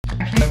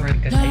actually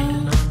because I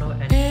did not know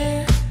any.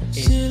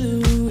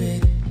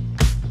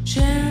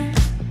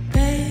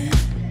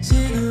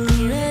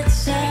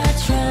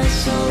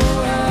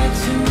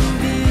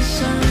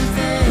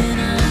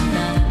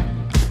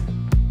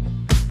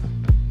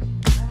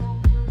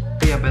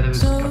 Yeah, by the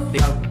way, they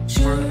have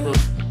portal.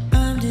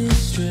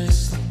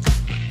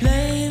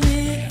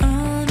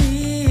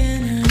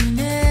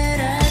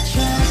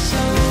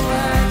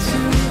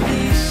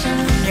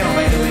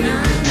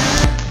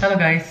 Hello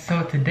guys,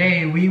 so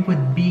today we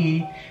would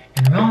be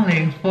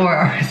enrolling for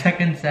our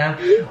second sem,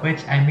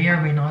 which I may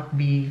or may not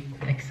be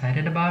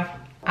excited about.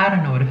 I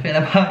don't know what to feel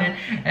about it.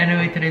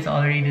 Anyway, today's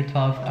already the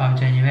 12th of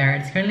January.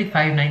 It's currently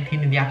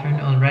 5:19 in the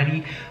afternoon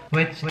already,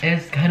 which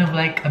is kind of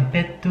like a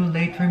bit too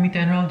late for me to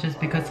enroll just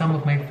because some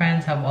of my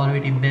friends have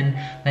already been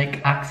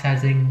like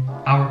accessing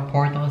our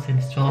portal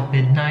since 12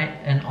 midnight,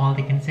 and all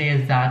they can say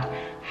is that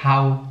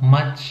how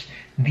much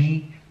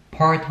the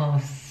portal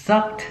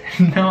sucked.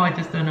 Now I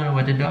just don't know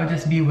what to do. I'll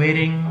just be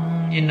waiting.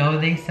 You know,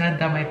 they said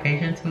that my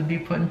patience would be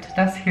put into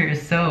test here,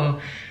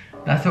 so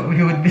that's what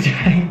we would be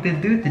trying to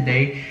do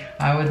today.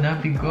 I would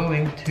not be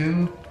going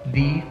to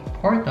the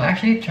portal. I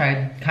actually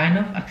tried kind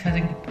of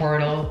accessing the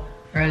portal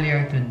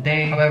earlier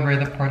today. However,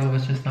 the portal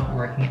was just not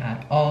working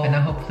at all. And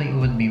now hopefully it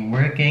would be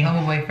working. Some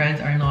of my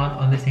friends are not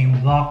on the same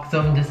block, so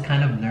I'm just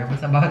kind of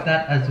nervous about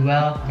that as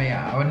well. But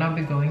yeah, I would not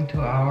be going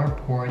to our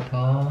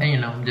portal. And you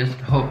know, just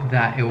hope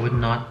that it would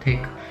not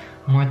take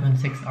more than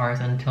 6 hours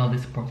until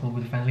this portal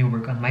would finally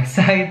work on my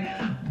side.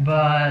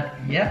 But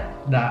yeah,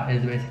 that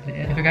is basically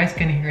it. If you guys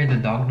can hear the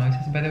dog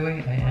noises, by the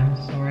way, I am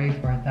sorry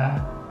for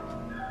that.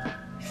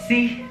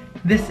 See,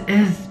 this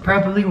is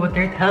probably what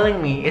they're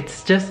telling me.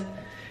 It's just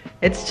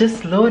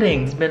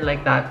loading. It's been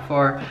like that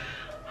for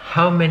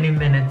how many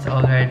minutes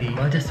already?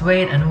 I'll just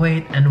wait and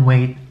wait and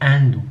wait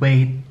and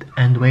wait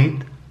and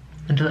wait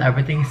until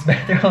everything is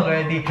better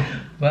already.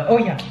 But oh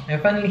yeah, I'm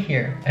finally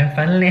here. I'm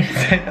finally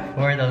inside the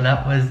portal.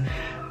 That was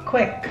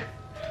quick.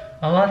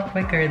 A lot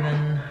quicker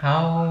than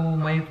how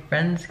my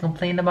friends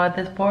complained about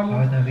this portal.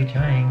 I would be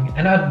trying.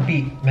 And I would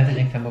be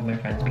messaging some of my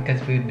friends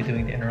because we would be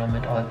doing the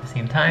enrollment all at the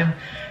same time.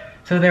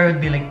 So there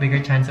would be like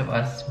bigger chance of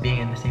us being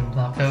in the same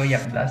block. So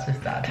yeah, that's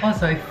just that.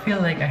 Also, I feel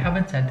like I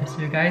haven't said this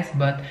to you guys,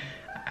 but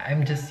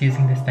I'm just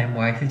using this time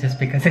wisely just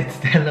because it's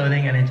still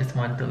loading and I just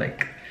want to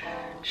like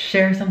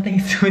share something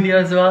with you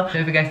as well. So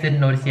if you guys didn't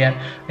notice yet,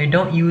 I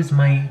don't use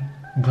my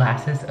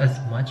glasses as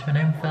much when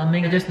I'm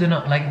filming. I just do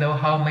not like though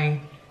how my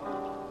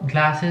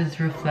glasses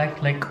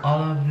reflect like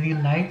all of the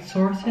light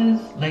sources,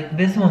 like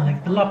this one,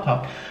 like the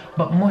laptop.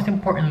 But most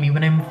importantly,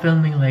 when I'm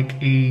filming like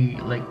a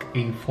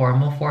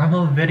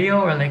formal video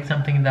or like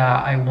something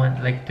that I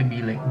want like to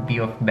be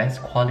of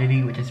best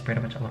quality, which is pretty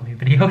much all of my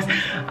videos,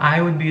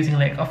 I would be using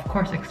like, of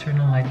course,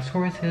 external light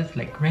sources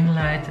like ring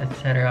lights,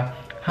 etc.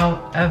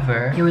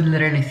 However, you would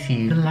literally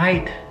see the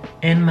light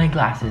in my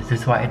glasses.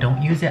 That's why I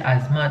don't use it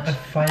as much. I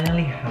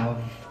finally have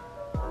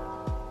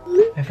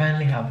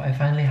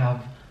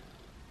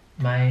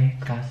my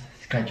class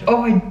schedule.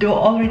 Oh, I do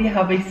already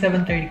have a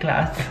 7:30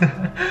 class.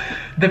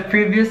 The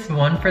previous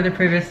one, for the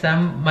previous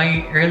sem,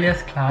 my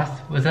earliest class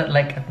was at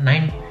like at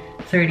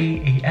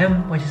 9:30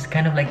 a.m, which is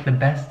kind of like the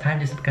best time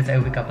just because I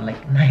wake up at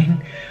like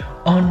 9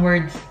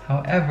 onwards.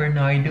 However,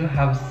 now I do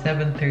have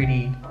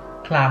 7:30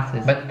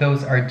 classes, but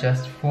those are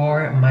just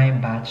for my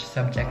batch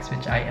subjects,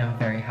 which I am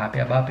very happy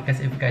about, because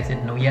if you guys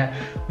didn't know yet,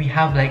 we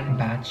have like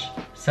batch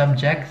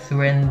subjects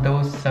when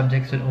those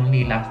subjects would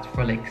only last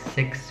for like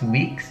 6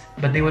 weeks,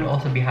 but they would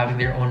also be having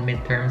their own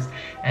midterms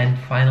and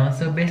finals.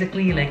 So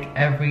basically like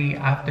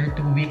after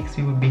 2 weeks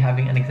we would be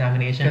having an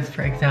examination. Because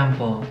for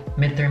example,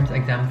 midterms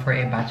exam for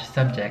a batch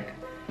subject,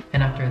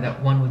 and after that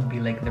one would be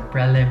like the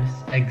prelims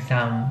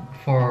exam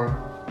for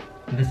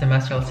the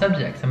semestral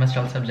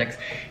subjects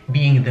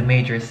being the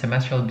major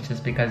semestral,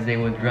 just because they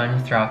would run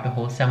throughout the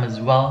whole sem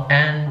as well.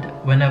 And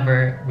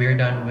whenever we're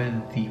done with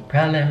the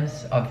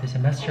prelims of the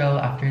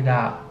semestral, after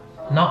that,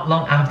 not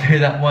long after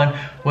that one,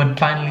 would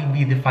finally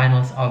be the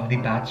finals of the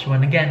batch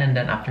one again. And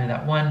then after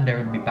that one, there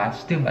would be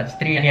batch 2, batch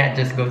 3, and yeah, it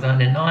just goes on.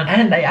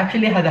 And I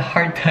actually had a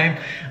hard time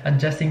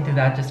adjusting to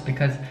that just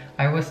because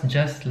I was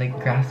just like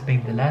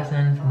grasping the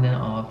lessons, and then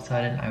all of a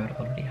sudden I would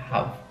already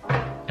have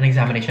an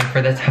examination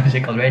for that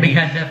subject already.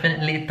 Yeah,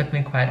 definitely it took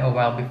me quite a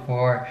while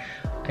before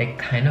I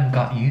kind of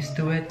got used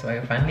to it. So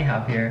I finally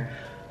have here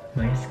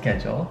my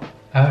schedule.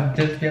 I would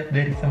just be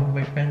updating some of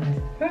my friends.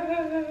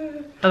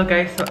 Hello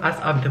guys, so as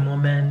of the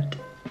moment,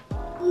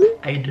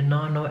 I do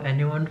not know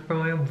anyone from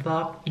my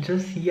block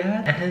just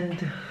yet, and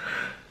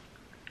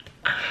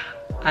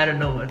I don't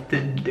know what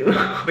to do.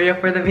 But yeah,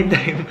 for the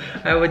meantime,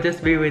 I would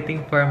just be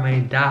waiting for my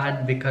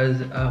dad because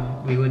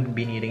we would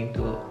be needing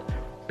to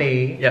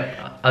pay. Yep,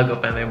 I'll go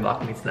find my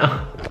blockmates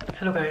now.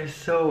 Hello guys,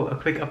 so a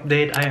quick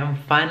update. I am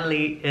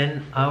finally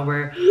in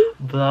our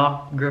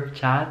block group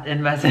chat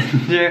in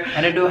Messenger,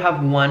 and I do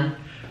have one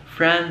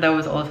friend that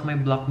was also my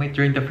blockmate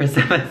during the first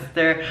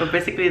semester. But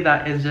basically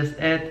that is just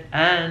it,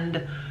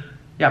 and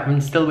yeah,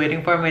 I'm still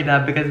waiting for my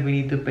dad because we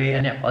need to pay,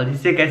 and yeah, I'll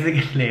see you guys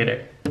again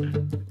later.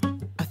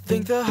 I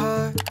think the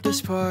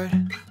hardest part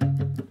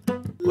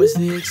Was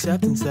the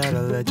acceptance that I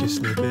let you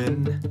slip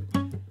in,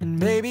 and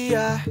maybe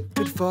I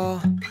could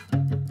fall.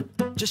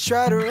 Just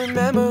try to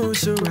remember who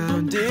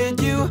surrounded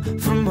you,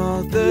 from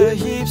all the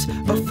heaps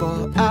of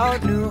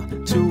fallout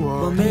new to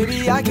war. Well,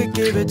 maybe I could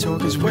give it to,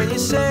 cause when you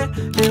said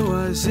it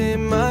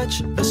wasn't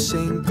much, a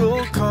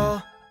single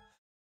call.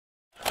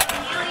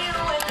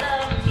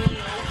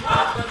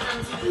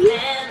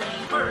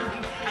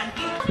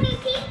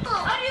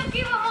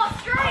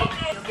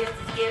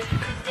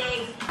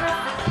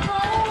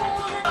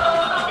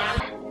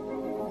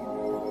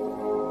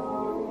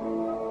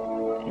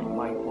 You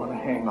might want to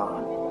hang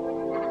on.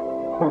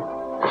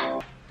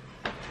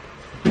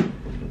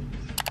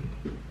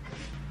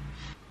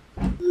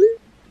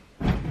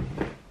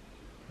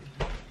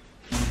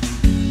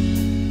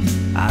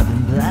 I've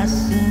been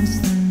blessed since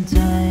the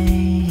day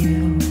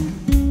you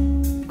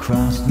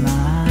crossed my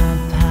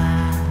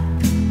path.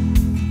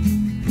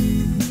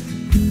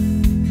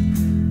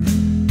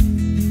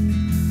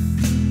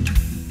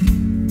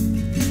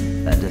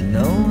 And I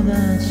know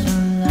that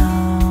you'll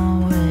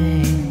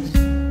always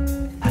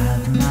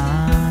have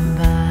my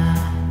back.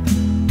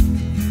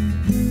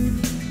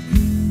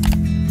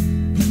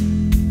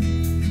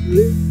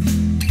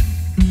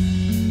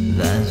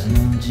 There's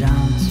no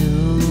job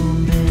too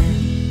big.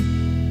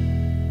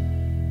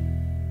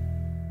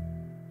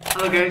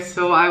 Hello guys,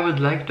 so I would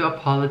like to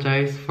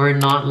apologize for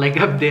not like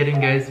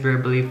updating guys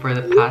verbally for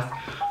the past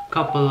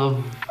couple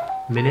of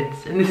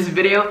minutes in this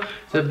video.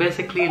 So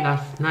basically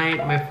last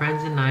night my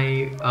friends and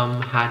I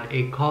had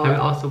a call, and we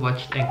also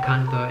watched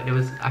Encanto, and it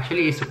was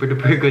actually a super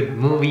duper good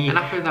movie. And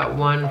after that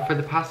one, for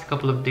the past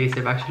couple of days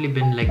I've actually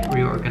been like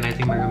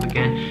reorganizing my room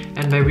again.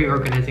 And by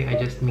reorganizing I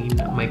just mean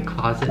my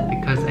closet,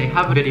 because I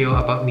have a video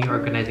about me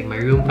organizing my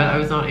room, but I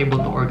was not able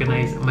to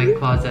organize my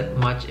closet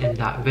much in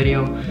that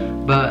video.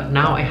 But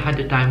now I had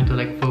the time to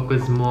like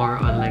focus more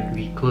on like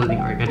the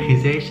clothing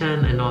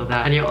organization and all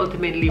that. And yeah,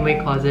 ultimately my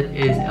closet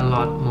is a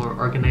lot more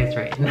organized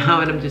right now,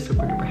 and I'm just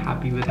super duper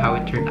happy with how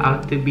it turned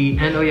out to be.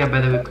 And oh yeah,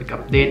 by the way, quick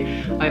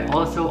update, I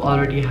also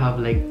already have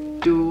like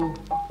 2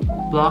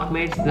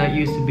 blockmates that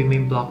used to be my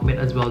blockmate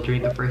as well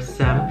during the first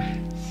sem.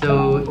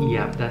 So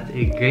yeah, that's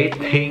a great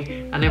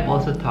thing. And I've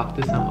also talked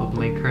to some of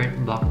my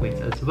current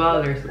blockmates as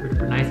well. They're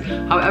super nice.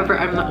 However,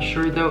 I'm not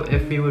sure though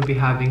if we would be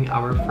having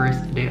our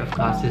first day of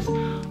classes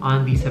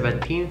on the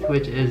 17th,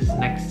 which is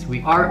next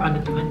week, or on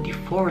the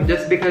 24th,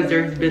 just because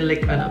there's been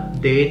like an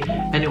update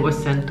and it was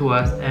sent to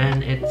us,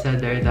 and it said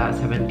there that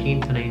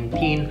 17 to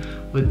 19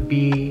 would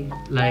be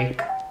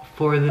like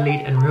for the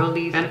late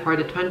enrollees, and for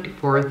the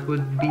 24th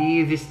would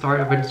be the start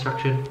of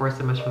instruction for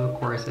semestrial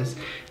courses.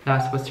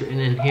 That's what's written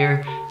in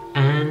here.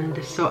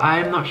 And so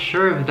I'm not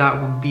sure if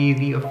that would be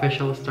the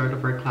official start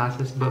of our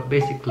classes, but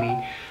basically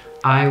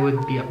I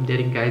would be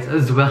updating guys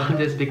as well,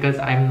 just because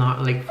I'm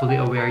not like fully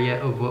aware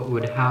yet of what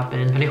would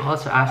happen. And I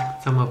also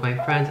asked some of my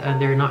friends and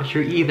they're not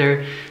sure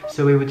either,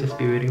 so we would just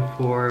be waiting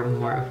for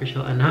more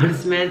official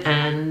announcements.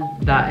 And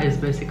that is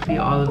basically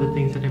all of the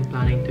things that I'm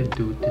planning to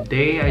do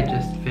today. I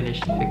just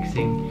finished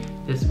fixing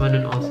this one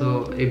and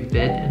also a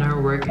bed in our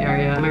work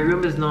area. My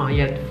room is not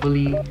yet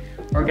fully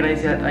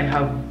organized yet. I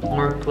have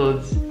more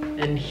clothes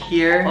in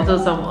here, also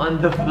some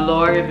on the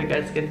floor if you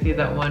guys can see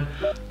that one.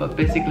 But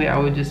basically I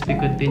would just be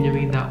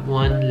continuing that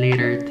one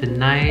later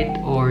tonight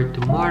or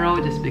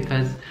tomorrow, just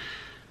because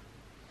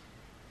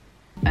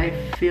I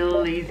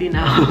feel lazy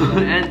now.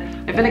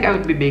 And I feel like I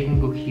would be baking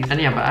cookies. And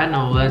yeah, but I don't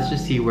know, let's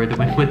just see where the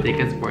wind would take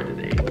us for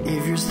today.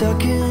 If you're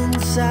stuck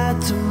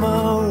inside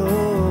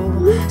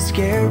tomorrow,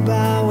 scared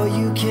by what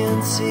you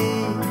can't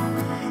see,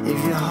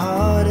 if your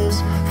heart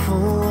is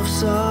full of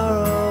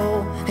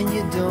sorrow and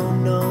you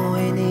don't know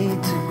where you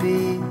need to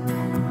be,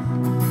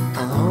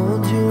 I'll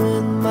hold you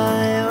in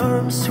my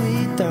arms,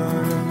 sweet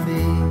darling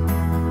me.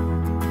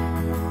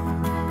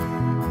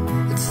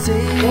 It's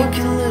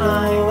taken a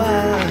little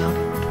while.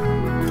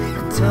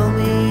 Tell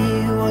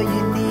me what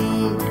you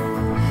need.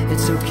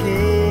 It's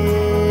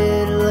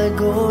okay to let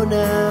go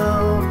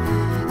now.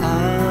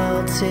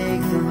 I'll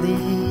take the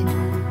lead.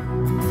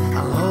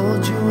 I'll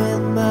hold you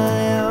in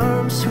my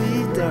arms,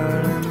 sweet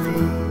darling me.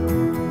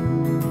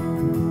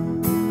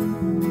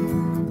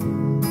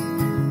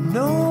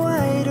 No,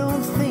 I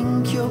don't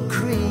think you're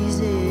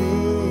crazy.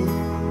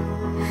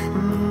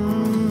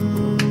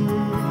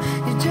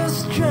 You're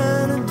just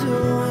trying to do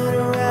it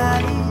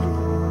right.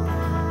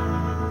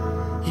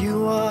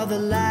 You are the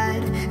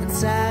light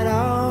inside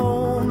our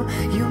home.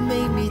 You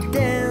made me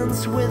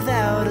dance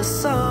without a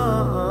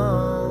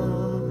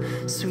song,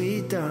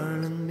 sweet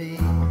darling me.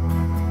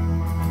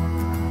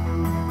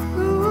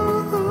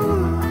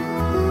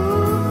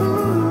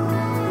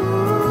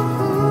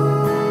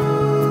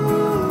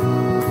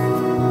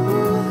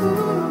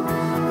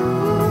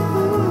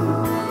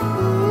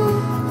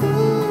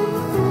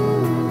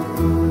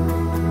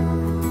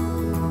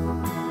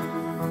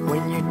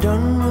 When you're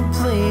done with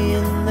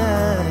playing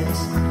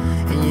nice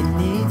and you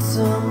need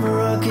some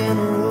rock and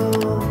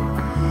roll,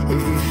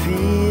 if you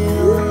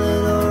feel a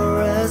little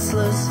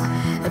restless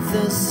at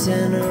the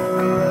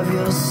center of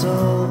your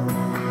soul.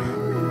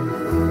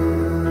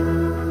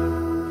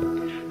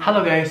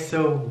 Hello guys,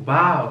 so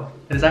wow,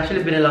 it's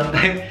actually been a long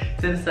time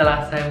since the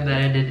last time that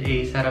I did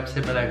a setup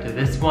similar to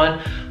this one.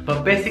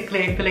 But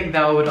basically, I feel like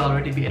that would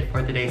already be it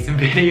for today's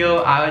video.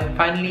 I would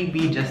finally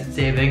be just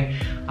saving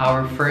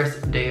our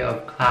first day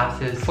of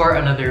classes for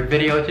another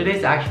video.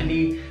 Today's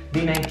actually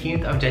the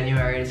 19th of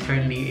January. It's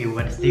currently a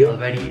Wednesday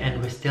already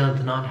and we still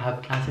do not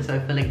have classes, so I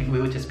feel like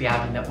we would just be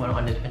having that one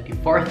on the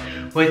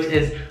 24th, which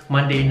is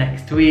Monday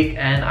next week,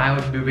 and I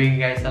would be bringing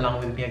you guys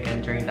along with me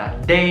again during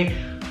that day.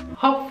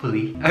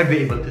 Hopefully, I'll be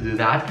able to do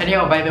that. And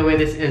yeah, by the way,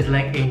 this is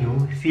like a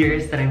new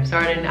series that I'm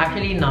starting.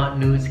 Actually, not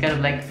new. It's kind of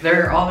like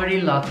there are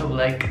already lots of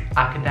like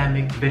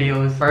academic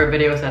videos or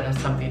videos that has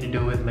something to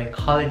do with my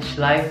college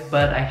life,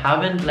 but I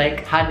haven't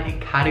like had a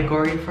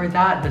category for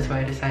that. That's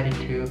why I decided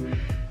to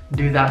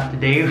do that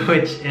today,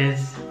 which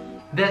is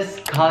this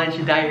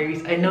college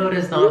diaries. I know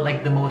it's not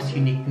like the most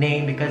unique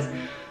name because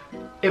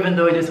even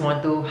though I just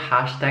want to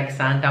hashtag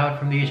stand out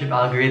from the YouTube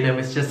algorithm,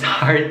 it's just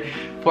hard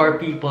for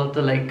people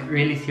to like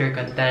really see your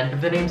content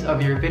if the names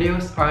of your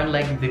videos aren't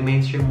like the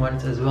mainstream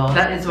ones as well.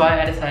 That is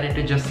why I decided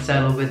to just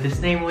settle with this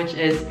name, which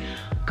is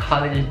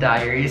College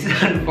Diaries,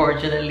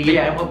 unfortunately. But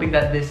yeah, I'm hoping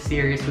that this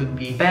series would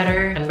be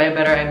better. And by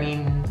better, I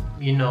mean,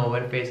 you know,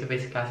 when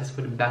face-to-face classes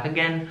would be back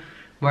again.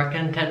 More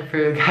content for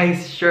you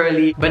guys,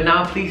 surely. But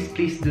now, please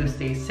do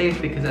stay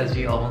safe because as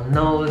you all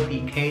know,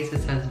 the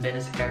cases has been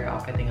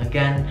skyrocketing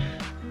again.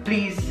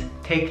 Please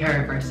take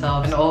care of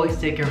yourselves and always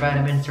take your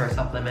vitamins or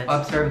supplements.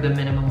 Observe the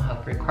minimum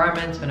health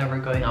requirements whenever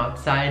going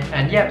outside.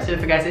 And yep, so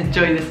if you guys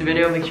enjoyed this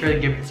video, make sure to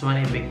give this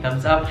one a big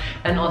thumbs up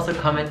and also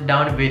comment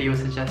down video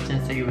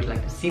suggestions that you would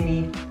like to see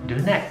me do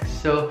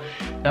next. So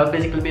that would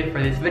basically be it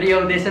for this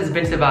video. This has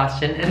been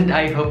Sebastian and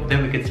I hope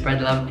that we could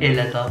spread love a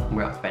little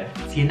more often.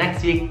 See you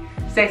next week.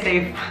 Stay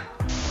safe.